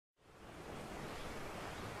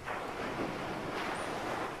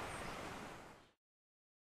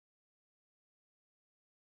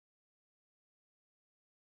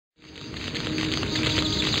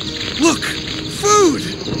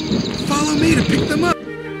could pick them up.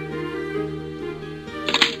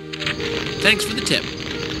 Thanks for the tip.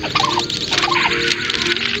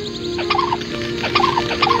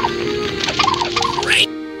 Great.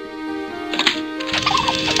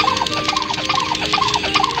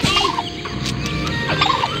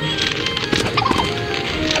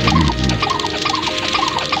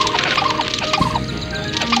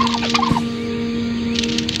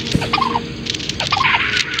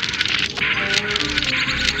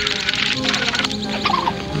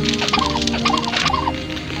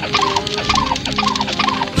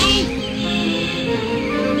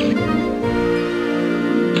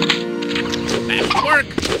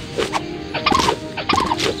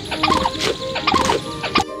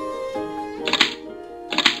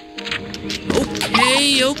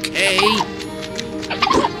 Okay.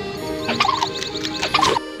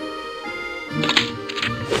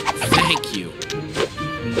 Thank you.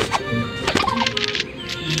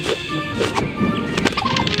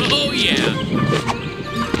 Oh, yeah.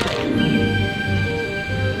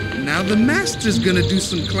 Now the master's gonna do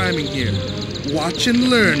some climbing here. Watch and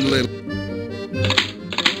learn, little.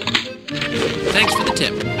 Thanks for the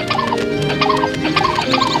tip.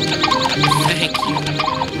 Thank you.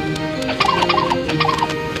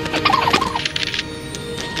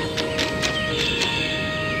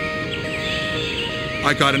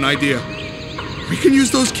 I got an idea. We can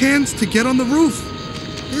use those cans to get on the roof.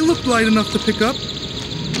 They look light enough to pick up.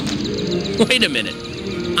 Wait a minute.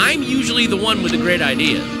 I'm usually the one with a great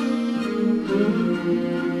idea.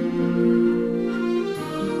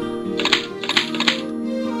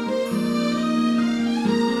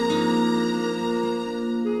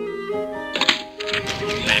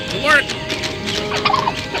 Back to work.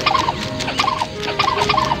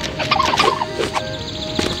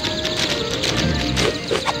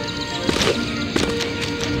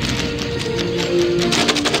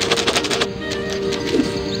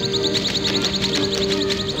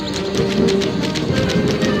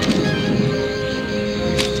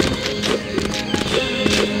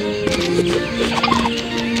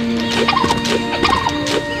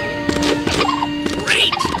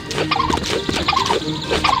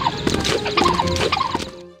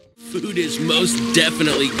 Food is most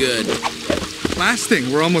definitely good. Last thing,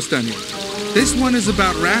 we're almost done here. This one is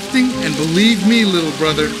about rafting, and believe me, little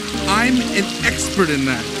brother, I'm an expert in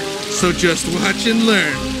that. So just watch and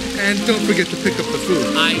learn. And don't forget to pick up the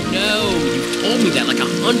food. I know. You've told me that like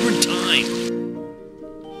 100 times.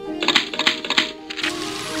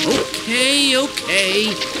 Okay.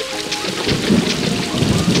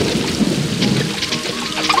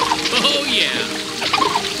 Oh, yeah.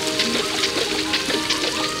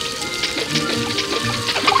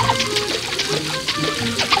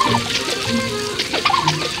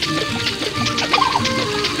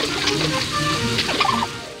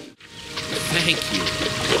 Thank you.